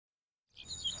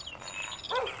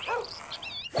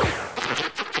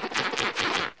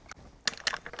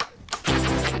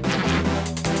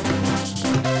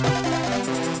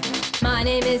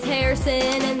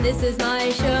this is my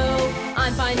show.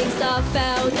 I'm finding stuff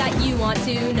out that you want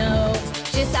to know.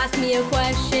 Just ask me a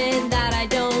question that I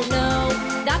don't know.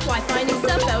 That's why Finding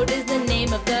Stuff Out is the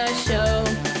name of the show.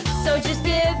 So just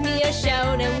give me a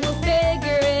shout and we'll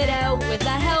figure it out with the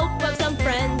help of some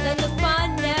friends, and the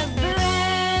fun never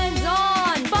ends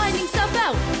on Finding Stuff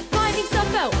Out, Finding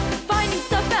Stuff Out, Finding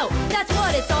Stuff Out. That's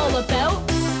what it's all about.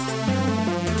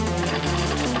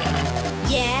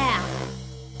 Yeah.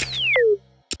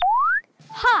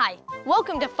 Hi,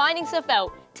 welcome to Finding Stuff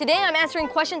Out. Today I'm answering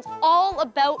questions all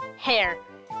about hair.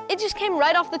 It just came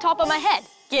right off the top of my head.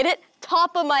 Get it?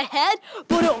 Top of my head?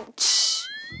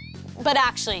 But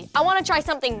actually, I want to try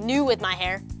something new with my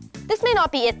hair. This may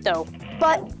not be it though,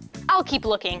 but I'll keep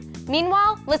looking.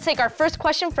 Meanwhile, let's take our first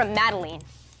question from Madeline.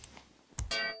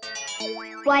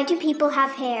 Why do people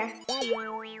have hair?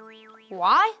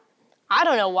 Why? I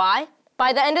don't know why.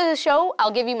 By the end of the show,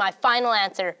 I'll give you my final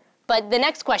answer. But the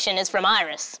next question is from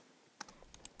Iris.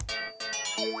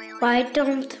 Why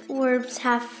don't worms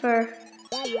have fur?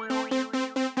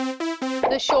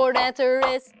 The short answer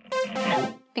is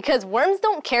because worms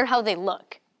don't care how they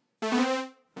look.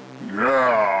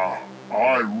 Yeah,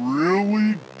 I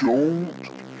really don't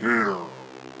care.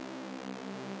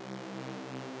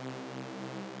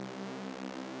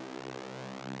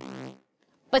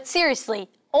 But seriously,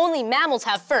 only mammals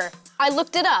have fur. I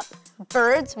looked it up.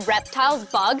 Birds, reptiles,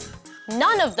 bugs,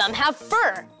 none of them have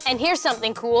fur. And here's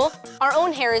something cool. Our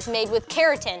own hair is made with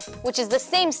keratin, which is the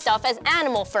same stuff as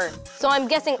animal fur. So I'm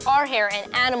guessing our hair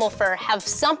and animal fur have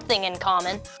something in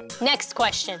common. Next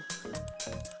question.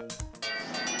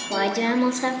 Why do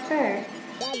animals have fur?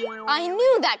 I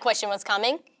knew that question was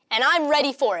coming, and I'm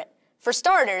ready for it. For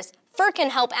starters, fur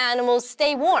can help animals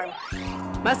stay warm.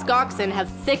 Musk oxen have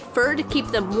thick fur to keep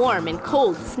them warm in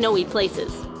cold, snowy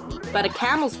places. But a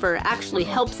camel's fur actually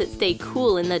helps it stay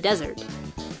cool in the desert.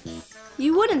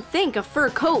 You wouldn't think a fur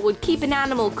coat would keep an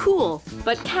animal cool,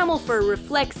 but camel fur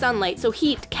reflects sunlight so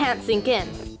heat can't sink in.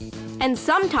 And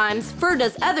sometimes fur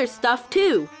does other stuff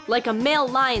too, like a male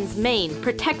lion's mane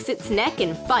protects its neck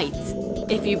in fights.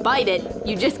 If you bite it,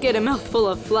 you just get a mouthful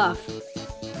of fluff.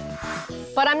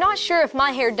 But I'm not sure if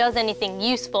my hair does anything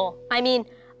useful. I mean,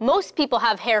 most people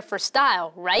have hair for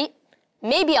style, right?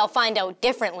 Maybe I'll find out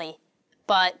differently.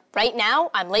 But right now,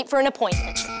 I'm late for an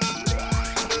appointment.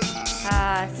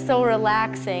 So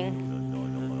relaxing.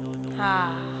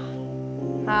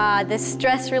 This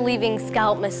stress-relieving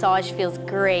scalp massage feels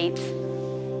great.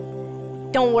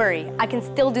 Don't worry, I can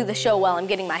still do the show while I'm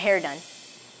getting my hair done.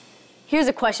 Here's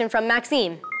a question from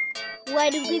Maxime. Why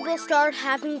do people start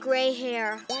having gray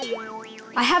hair?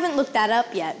 I haven't looked that up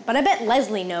yet, but I bet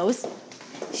Leslie knows.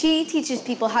 She teaches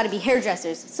people how to be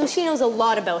hairdressers, so she knows a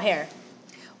lot about hair.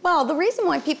 Well, the reason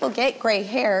why people get gray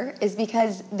hair is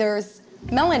because there's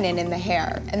melanin in the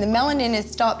hair, and the melanin has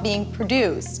stopped being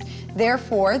produced.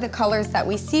 Therefore, the colors that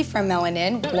we see from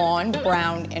melanin, blonde,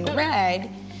 brown, and red,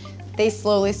 they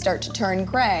slowly start to turn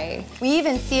gray. We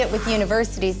even see it with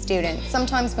university students.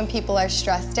 Sometimes when people are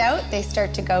stressed out, they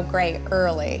start to go gray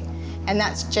early, and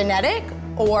that's genetic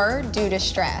or due to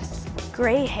stress.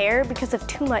 Gray hair because of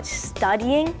too much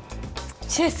studying?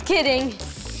 Just kidding.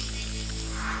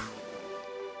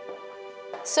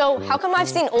 So how come I've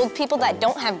seen old people that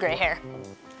don't have gray hair?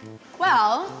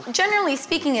 Well, generally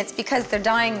speaking, it's because they're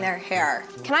dyeing their hair.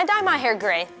 Can I dye my hair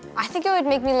gray? I think it would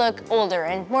make me look older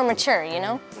and more mature, you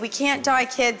know? We can't dye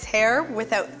kids' hair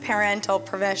without parental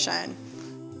permission.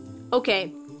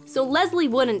 Okay, so Leslie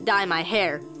wouldn't dye my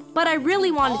hair, but I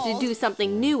really wanted to do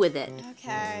something new with it.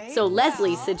 Okay. So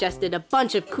Leslie suggested a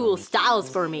bunch of cool styles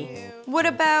for me. What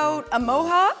about a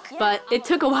mohawk? But it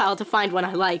took a while to find one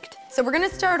I liked. So we're gonna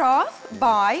start off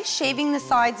by shaving the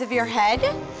sides of your head.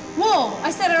 Whoa, I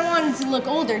said I wanted to look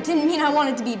older. Didn't mean I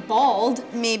wanted to be bald.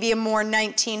 Maybe a more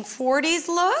 1940s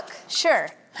look? Sure.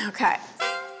 Okay.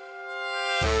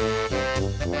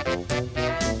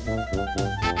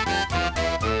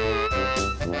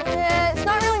 It's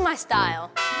not really my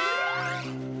style.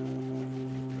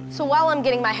 So while I'm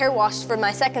getting my hair washed for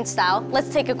my second style, let's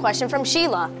take a question from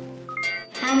Sheila.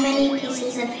 How many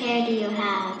pieces of hair do you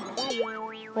have?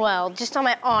 Well, just on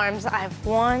my arms, I have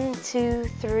 1, 2,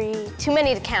 3, too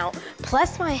many to count,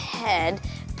 plus my head,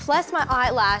 plus my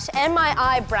eyelash and my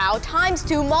eyebrow, times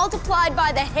 2 multiplied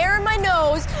by the hair in my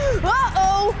nose.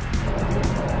 Uh-oh!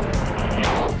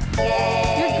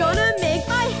 You're gonna make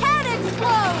my head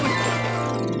explode!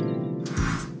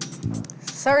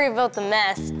 Sorry about the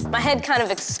mess. My head kind of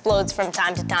explodes from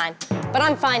time to time, but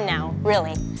I'm fine now,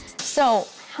 really. So,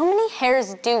 how many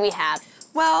hairs do we have?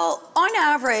 Well, on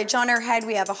average, on our head,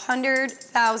 we have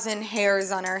 100,000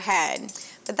 hairs on our head.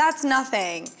 But that's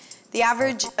nothing. The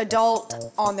average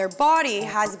adult on their body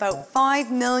has about 5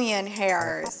 million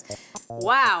hairs.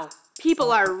 Wow,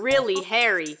 people are really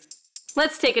hairy.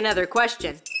 Let's take another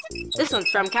question. This one's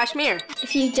from Kashmir.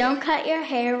 If you don't cut your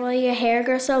hair, will your hair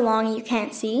grow so long you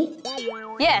can't see?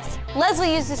 Yes,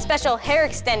 Leslie used a special hair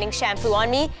extending shampoo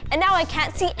on me, and now I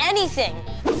can't see anything.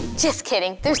 Just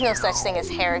kidding, there's no such thing as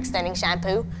hair extending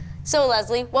shampoo. So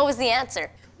Leslie, what was the answer?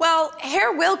 Well,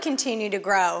 hair will continue to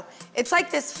grow. It's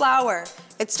like this flower.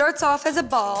 It starts off as a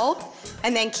ball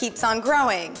and then keeps on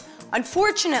growing.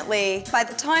 Unfortunately, by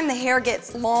the time the hair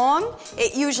gets long,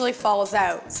 it usually falls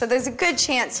out. So there's a good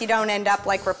chance you don't end up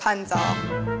like Rapunzel.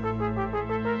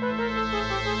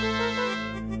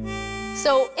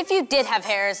 So if you did have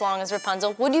hair as long as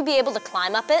Rapunzel, would you be able to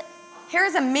climb up it? Hair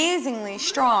is amazingly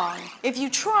strong. If you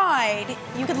tried,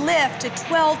 you could lift a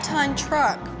 12-ton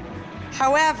truck.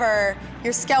 However,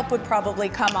 your scalp would probably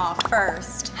come off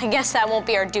first. I guess that won't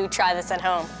be our do try this at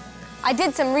home. I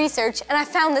did some research and I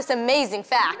found this amazing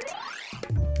fact.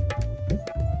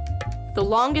 The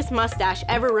longest mustache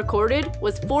ever recorded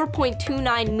was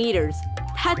 4.29 meters.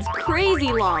 That's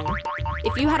crazy long.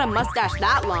 If you had a mustache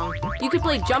that long, you could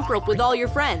play jump rope with all your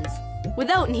friends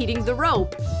without needing the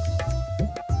rope.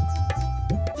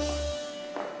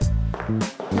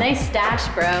 Nice stash,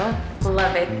 bro.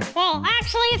 Love it. Well,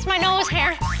 actually, it's my nose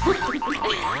hair.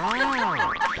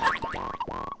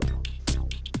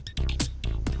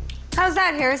 How's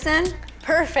that, Harrison?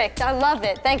 Perfect, I love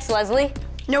it. Thanks, Leslie.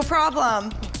 No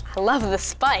problem. I love the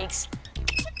spikes.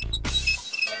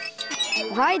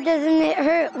 Why doesn't it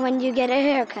hurt when you get a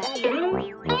haircut?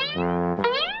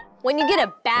 When you get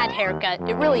a bad haircut,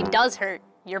 it really does hurt.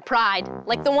 Your pride,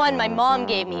 like the one my mom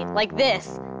gave me, like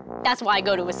this. That's why I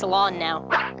go to a salon now.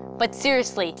 But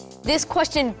seriously, this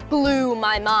question blew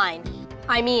my mind.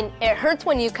 I mean, it hurts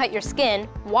when you cut your skin.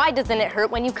 Why doesn't it hurt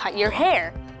when you cut your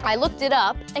hair? I looked it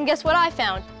up, and guess what I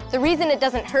found? The reason it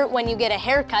doesn't hurt when you get a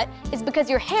haircut is because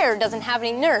your hair doesn't have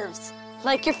any nerves.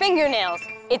 Like your fingernails,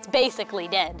 it's basically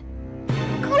dead.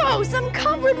 Gross, I'm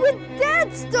covered with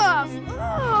dead stuff.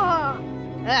 Ugh.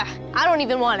 Ugh, I don't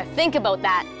even want to think about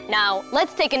that. Now,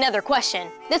 let's take another question.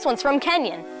 This one's from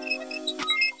Kenyon.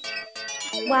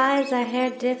 Why is our hair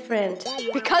different?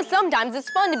 Because sometimes it's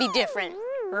fun to be different,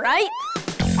 right?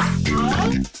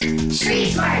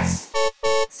 Street smarts!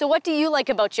 So what do you like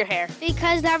about your hair?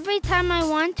 Because every time I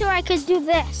want to, I could do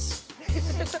this.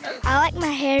 I like my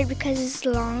hair because it's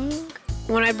long.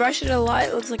 When I brush it a lot,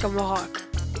 it looks like a mohawk.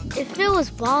 If it was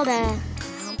bald, I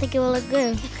don't think it would look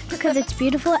good. Because it's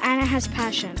beautiful and it has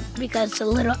passion. Because it's a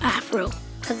little afro.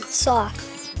 Because it's soft.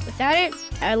 Without it,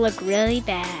 I look really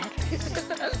bad.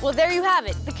 Well, there you have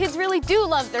it. The kids really do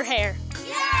love their hair.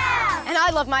 Yeah! And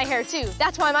I love my hair too.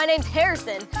 That's why my name's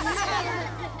Harrison.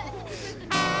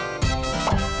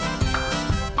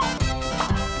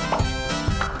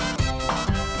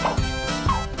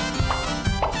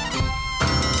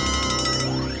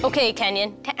 Okay,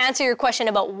 Kenyon, to answer your question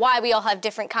about why we all have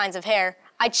different kinds of hair,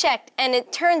 I checked, and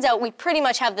it turns out we pretty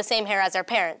much have the same hair as our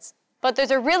parents. But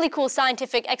there's a really cool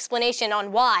scientific explanation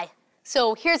on why.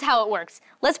 So here's how it works.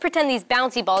 Let's pretend these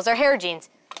bouncy balls are hair genes.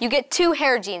 You get 2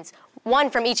 hair genes, one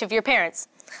from each of your parents.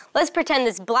 Let's pretend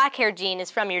this black hair gene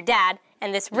is from your dad,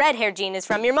 and this red hair gene is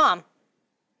from your mom.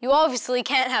 You obviously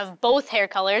can't have both hair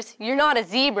colors. You're not a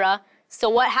zebra. So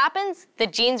what happens? The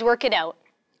genes work it out.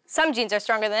 Some genes are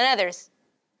stronger than others.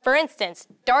 For instance,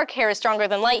 dark hair is stronger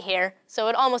than light hair, so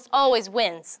it almost always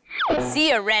wins.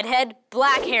 See a redhead?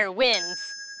 Black hair wins.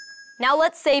 Now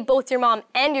let's say both your mom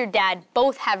and your dad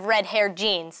both have red hair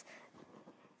genes.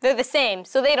 They're the same,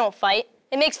 so they don't fight.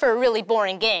 It makes for a really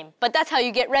boring game, but that's how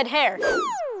you get red hair.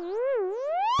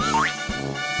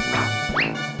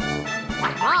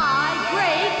 My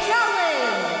Great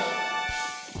Challenge!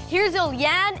 Here's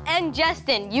Ilyan and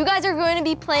Justin. You guys are going to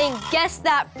be playing Guess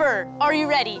That Fur. Are you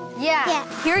ready? Yeah.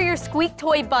 Here are your squeak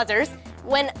toy buzzers.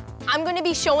 When I'm going to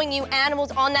be showing you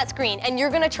animals on that screen, and you're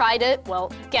going to try to,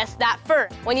 well, guess that fur.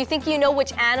 When you think you know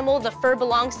which animal the fur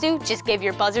belongs to, just give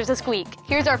your buzzers a squeak.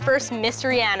 Here's our first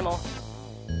mystery animal.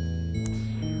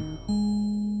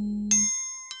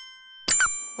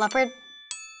 Leopard?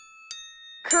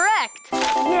 Correct.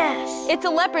 Yes. It's a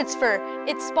leopard's fur.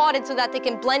 It's spotted so that they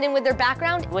can blend in with their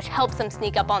background, which helps them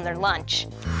sneak up on their lunch.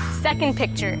 Second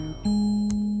picture.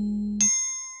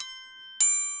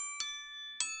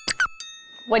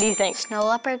 What do you think? Snow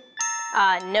leopard?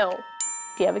 No.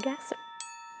 Do you have a guess?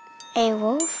 A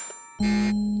wolf?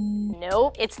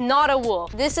 Nope, it's not a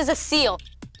wolf. This is a seal.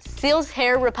 Seal's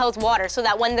hair repels water so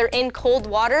that when they're in cold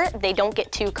water, they don't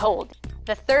get too cold.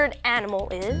 The third animal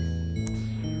is...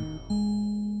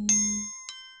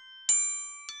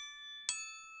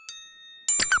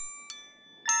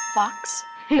 Fox?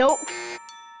 Nope.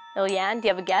 Ilyan, do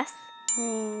you have a guess?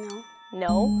 No.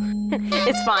 No?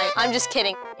 It's fine, I'm just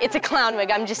kidding. It's a clown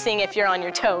wig, I'm just seeing if you're on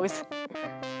your toes.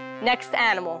 Next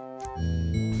animal.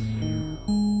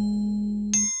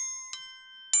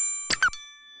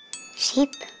 Sheep.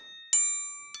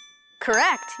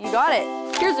 Correct, you got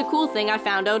it. Here's a cool thing I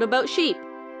found out about sheep.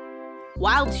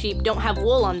 Wild sheep don't have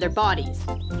wool on their bodies.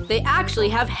 They actually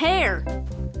have hair.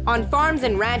 On farms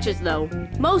and ranches, though,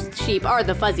 most sheep are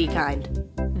the fuzzy kind.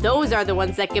 Those are the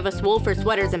ones that give us wool for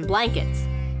sweaters and blankets.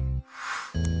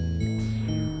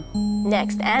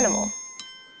 Next animal.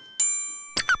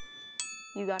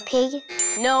 You got it. Pig.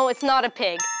 No, it's not a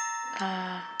pig.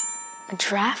 A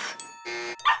giraffe.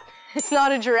 It's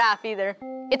not a giraffe either.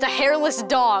 It's a hairless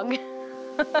dog.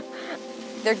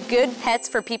 They're good pets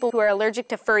for people who are allergic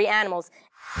to furry animals.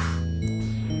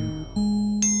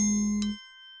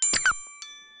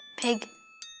 Pig.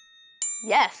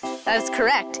 Yes, that is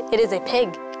correct. It is a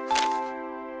pig.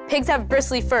 Pigs have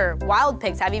bristly fur. Wild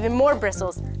pigs have even more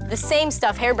bristles. The same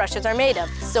stuff hairbrushes are made of.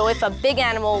 So if a big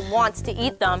animal wants to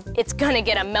eat them, it's gonna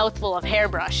get a mouthful of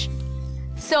hairbrush.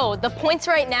 So the points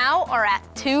right now are at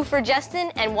 2 for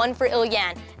Justin and 1 for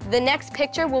Ilyan. The next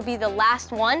picture will be the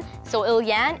last one. So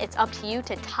Ilyan, it's up to you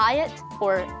to tie it,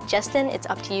 or Justin, it's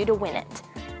up to you to win it.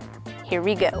 Here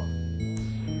we go.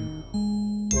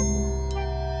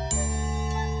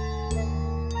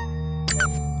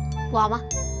 Llama.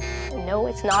 No,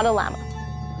 it's not a llama.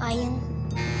 Lion.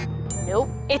 Nope,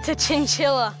 it's a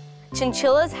chinchilla.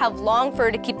 Chinchillas have long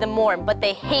fur to keep them warm, but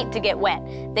they hate to get wet.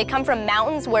 They come from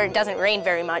mountains where it doesn't rain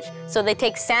very much, so they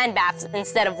take sand baths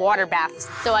instead of water baths.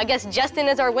 So I guess Justin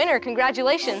is our winner.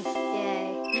 Congratulations.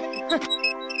 Yay.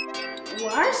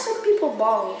 Why are some people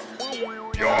bald?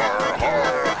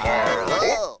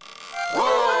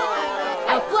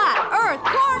 A flat earth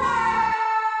corner!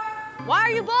 Why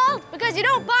are you bald? Because you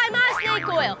don't buy my snake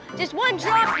oil. Just one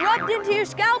drop rubbed into your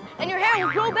scalp and your hair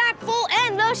will grow back full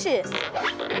and luscious.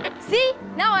 See?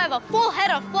 Now I have a full head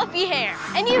of fluffy hair.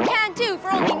 And you can too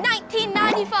for only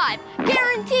 $19.95.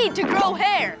 Guaranteed to grow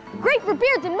hair. Great for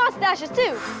beards and mustaches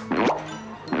too.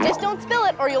 Just don't spill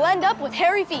it or you'll end up with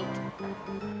hairy feet.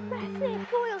 That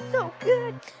snake oil's so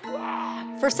good.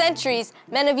 For centuries,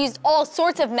 men have used all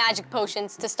sorts of magic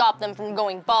potions to stop them from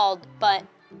going bald, but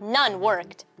none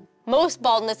worked. Most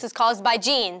baldness is caused by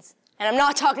genes, and I'm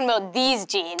not talking about these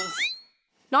genes.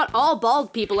 Not all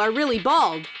bald people are really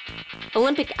bald.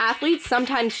 Olympic athletes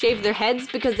sometimes shave their heads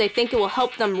because they think it will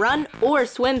help them run or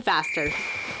swim faster.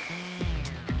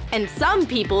 And some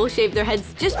people shave their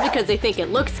heads just because they think it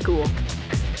looks cool.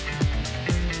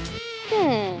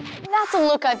 That's a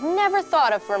look I've never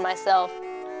thought of for myself.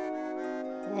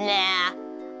 Nah.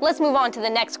 Let's move on to the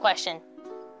next question.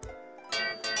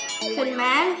 Could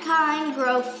mankind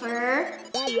grow fur?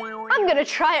 I'm gonna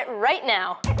try it right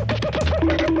now. Oh,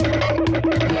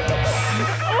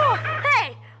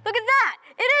 hey, look at that.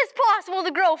 It is possible to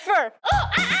grow fur.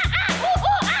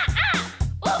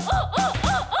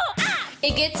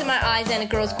 It gets in my eyes and it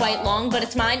grows quite long, but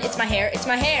it's mine, it's my hair, it's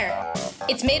my hair.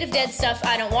 It's made of dead stuff,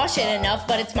 I don't wash it enough,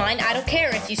 but it's mine, I don't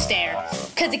care if you stare.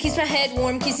 Cause it keeps my head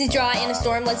warm, keeps me dry in a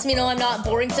storm, lets me know I'm not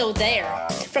boring, so there.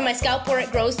 From my scalp where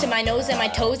it grows to my nose and my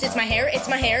toes, it's my hair, it's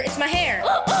my hair, it's my hair.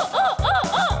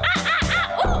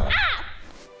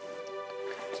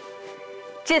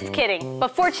 Just kidding.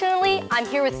 But fortunately, I'm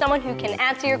here with someone who can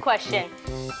answer your question.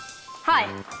 Hi.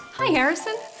 Hi,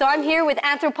 Harrison. So I'm here with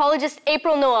anthropologist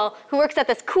April Noel, who works at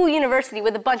this cool university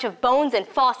with a bunch of bones and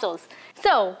fossils.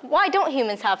 So, why don't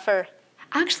humans have fur?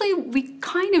 Actually, we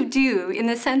kind of do, in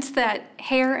the sense that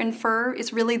hair and fur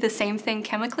is really the same thing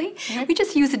chemically. We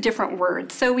just use a different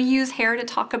word. So we use hair to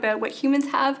talk about what humans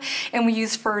have, and we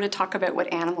use fur to talk about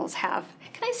what animals have.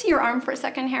 Can I see your arm for a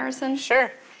second, Harrison?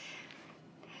 Sure.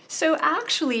 So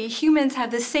actually, humans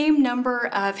have the same number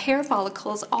of hair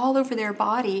follicles all over their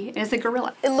body as a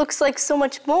gorilla. It looks like so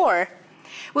much more.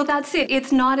 Well, that's it.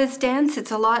 It's not as dense,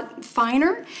 it's a lot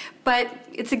finer, but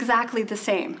it's exactly the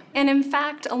same. And in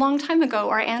fact, a long time ago,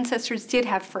 our ancestors did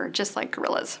have fur, just like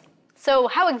gorillas. So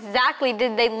how exactly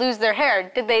did they lose their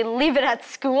hair? Did they leave it at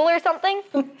school or something?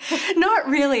 Not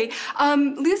really.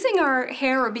 Losing our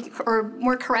hair, or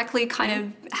more correctly, kind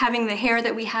of having the hair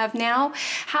that we have now,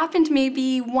 happened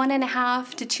maybe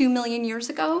 1.5 to 2 million years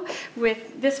ago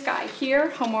with this guy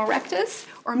here, Homo erectus,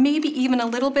 or maybe even a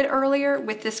little bit earlier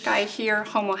with this guy here,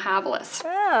 Homo habilis.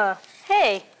 Oh,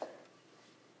 hey.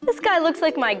 This guy looks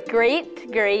like my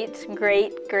great grandpa.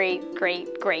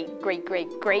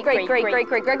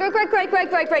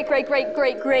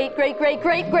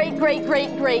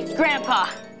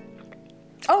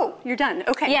 Oh, you're done.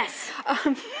 Okay. Yes.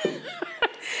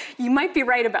 You might be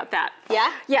right about that.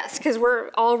 Yeah? Yes, because we're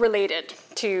all related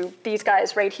to these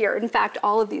guys right here. In fact,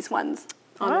 all of these ones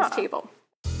on this table.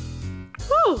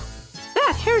 Whew,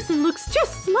 that Harrison looks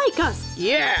just like us.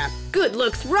 Yeah, good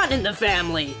looks run in the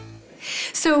family.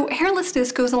 So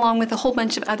hairlessness goes along with a whole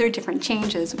bunch of other different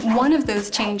changes. One of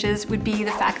those changes would be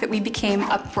the fact that we became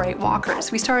upright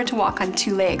walkers. We started to walk on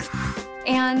 2 legs.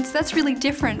 And that's really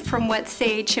different from what,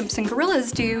 say, chimps and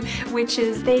gorillas do, which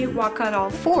is they walk on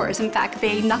all 4s. In fact,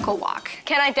 they knuckle walk.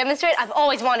 Can I demonstrate? I've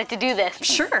always wanted to do this.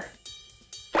 Sure.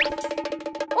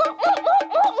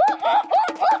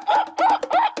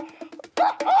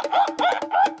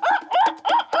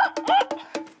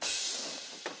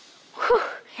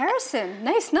 Harrison,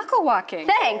 nice knuckle walking.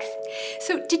 Thanks.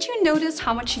 So did you notice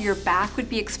how much of your back would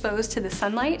be exposed to the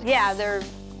sunlight? Yeah, there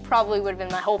probably would have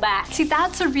been my whole back. See,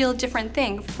 that's a real different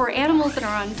thing. For animals that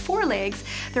are on 4 legs,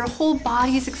 their whole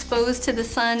body is exposed to the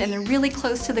sun and they're really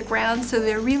close to the ground, so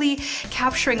they're really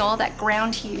capturing all that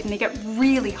ground heat and they get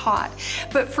really hot.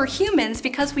 But for humans,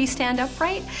 because we stand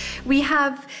upright, we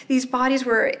have these bodies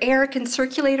where air can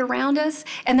circulate around us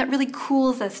and that really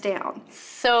cools us down.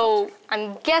 So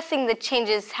I'm guessing the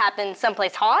changes happen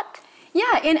someplace hot?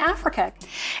 Yeah, in Africa.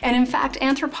 And in fact,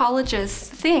 anthropologists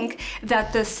think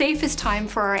that the safest time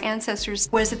for our ancestors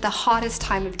was at the hottest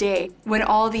time of day, when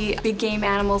all the big game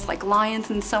animals like lions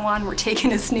and so on were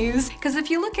taking a snooze. Because if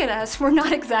you look at us, we're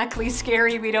not exactly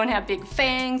scary. We don't have big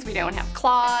fangs, we don't have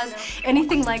claws,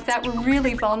 anything like that. We're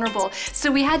really vulnerable.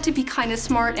 So we had to be kind of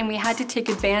smart and we had to take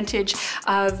advantage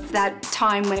of that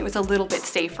time when it was a little bit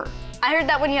safer. I heard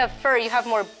that when you have fur, you have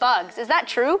more bugs. Is that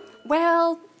true?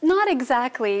 Well, not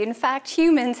exactly. In fact,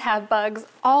 humans have bugs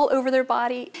all over their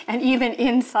body and even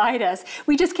inside us.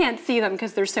 We just can't see them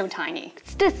because they're so tiny.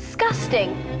 It's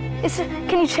disgusting.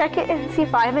 Can you check it and see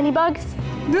if I have any bugs?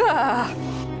 Ugh.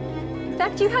 In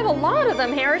fact, you have a lot of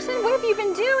them, Harrison. What have you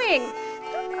been doing?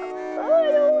 I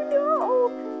don't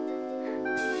know.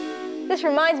 This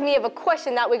reminds me of a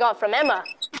question that we got from Emma.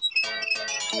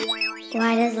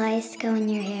 Why does lice go in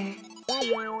your hair?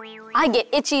 I get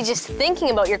itchy just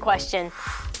thinking about your question.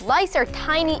 Lice are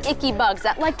tiny, icky bugs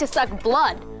that like to suck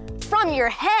blood from your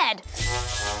head.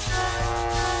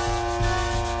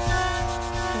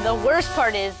 The worst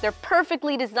part is they're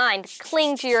perfectly designed to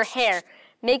cling to your hair,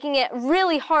 making it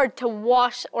really hard to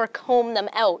wash or comb them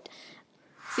out.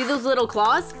 See those little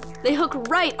claws? They hook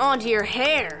right onto your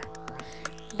hair.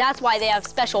 That's why they have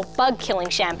special bug-killing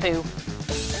shampoo.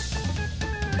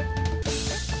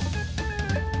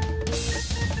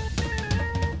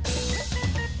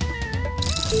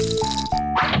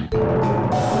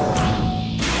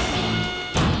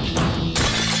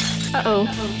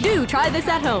 Uh-oh. Do try this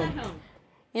at home.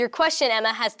 Your question,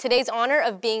 Emma, has today's honor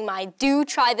of being my do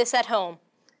try this at home.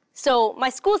 So my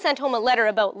school sent home a letter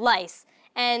about lice,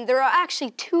 and there are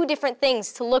actually 2 different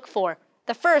things to look for.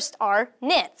 The first are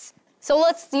nits. So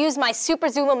let's use my super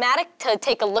zoom-o-matic to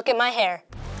take a look at my hair.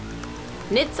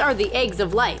 Nits are the eggs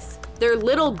of lice. They're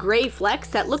little gray flecks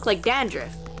that look like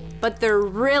dandruff, but they're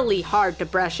really hard to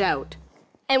brush out.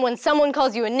 And when someone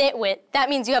calls you a nitwit, that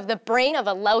means you have the brain of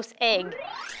a louse egg.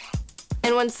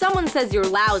 And when someone says you're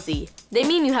lousy, they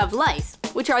mean you have lice,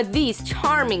 which are these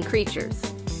charming creatures.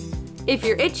 If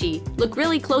you're itchy, look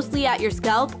really closely at your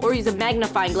scalp or use a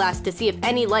magnifying glass to see if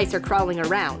any lice are crawling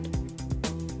around.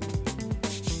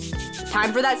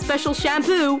 Time for that special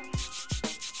shampoo.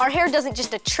 Our hair doesn't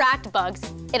just attract bugs,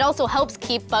 it also helps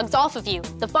keep bugs off of you.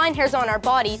 The fine hairs on our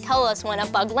body tell us when a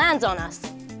bug lands on us.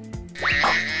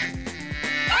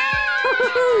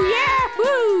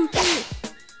 Yahoo!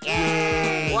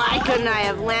 Why couldn't I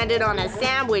have landed on a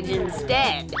sandwich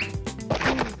instead?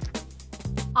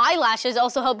 Eyelashes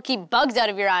also help keep bugs out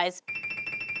of your eyes.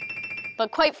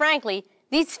 But quite frankly,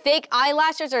 these fake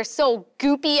eyelashes are so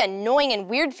goopy, annoying, and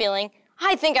weird feeling,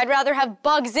 I think I'd rather have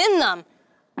bugs in them.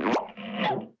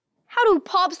 How do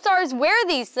pop stars wear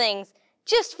these things?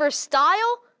 Just for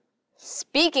style?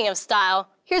 Speaking of style,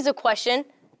 here's a question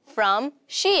from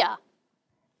Shia.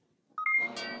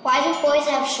 Why do boys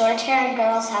have short hair and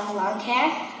girls have long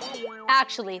hair?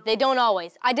 Actually, they don't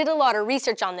always. I did a lot of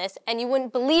research on this, and you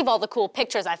wouldn't believe all the cool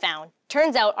pictures I found.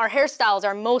 Turns out our hairstyles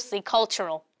are mostly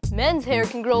cultural. Men's hair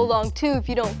can grow long too if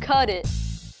you don't cut it.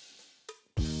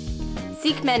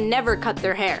 Sikh men never cut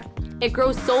their hair. It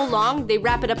grows so long, they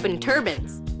wrap it up in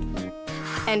turbans.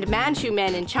 And Manchu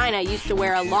men in China used to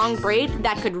wear a long braid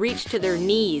that could reach to their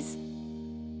knees.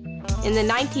 In the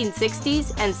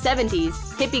 1960s and 70s,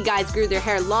 hippie guys grew their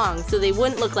hair long so they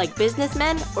wouldn't look like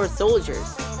businessmen or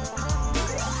soldiers.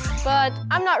 But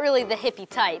I'm not really the hippie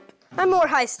type. I'm more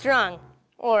high-strung,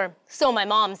 or so my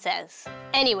mom says.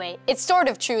 Anyway, it's sort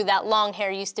of true that long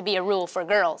hair used to be a rule for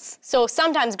girls. So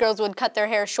sometimes girls would cut their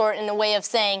hair short in a way of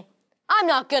saying, I'm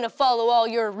not gonna follow all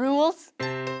your rules.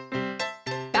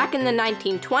 Back in the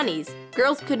 1920s,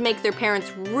 girls could make their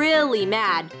parents really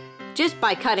mad just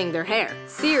by cutting their hair.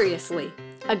 Seriously,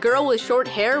 a girl with short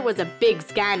hair was a big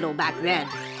scandal back then.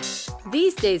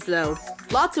 These days though,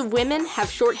 lots of women have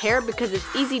short hair because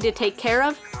it's easy to take care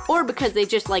of or because they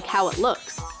just like how it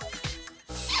looks.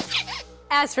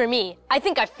 As for me, I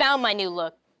think I found my new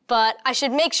look, but I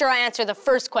should make sure I answer the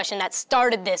first question that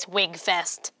started this wig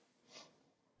fest.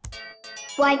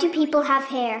 Why do people have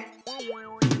hair?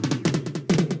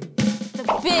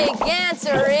 The big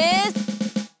answer is...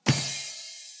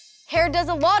 hair does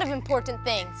a lot of important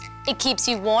things. It keeps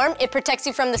you warm, it protects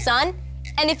you from the sun,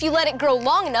 and if you let it grow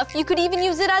long enough, you could even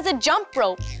use it as a jump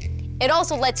rope. It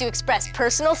also lets you express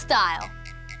personal style.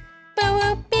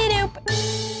 Boo-whoop-be-doop.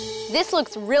 This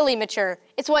looks really mature.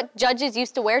 It's what judges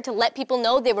used to wear to let people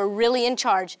know they were really in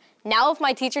charge. Now if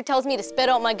my teacher tells me to spit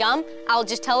out my gum, I'll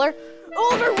just tell her,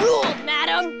 overruled,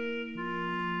 madam!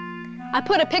 I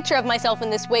put a picture of myself in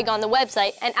this wig on the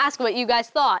website and asked what you guys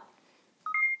thought.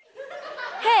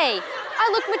 Hey, I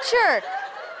look mature.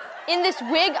 In this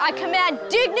wig, I command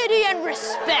dignity and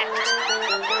respect.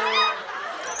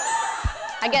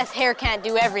 I guess hair can't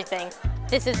do everything.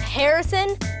 This is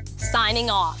Harrison, signing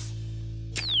off.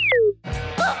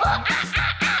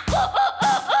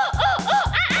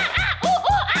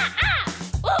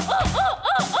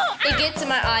 It gets in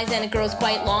my eyes and it grows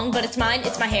quite long, but it's mine,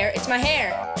 it's my hair, it's my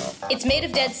hair. It's made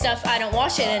of dead stuff, I don't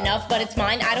wash it enough, but it's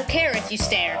mine, I don't care if you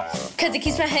stare. Cause it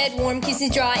keeps my head warm, keeps me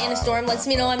dry in a storm, lets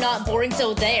me know I'm not boring,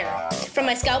 so there. From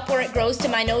my scalp where it grows to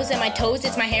my nose and my toes,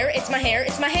 it's my hair, it's my hair,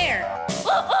 it's my hair.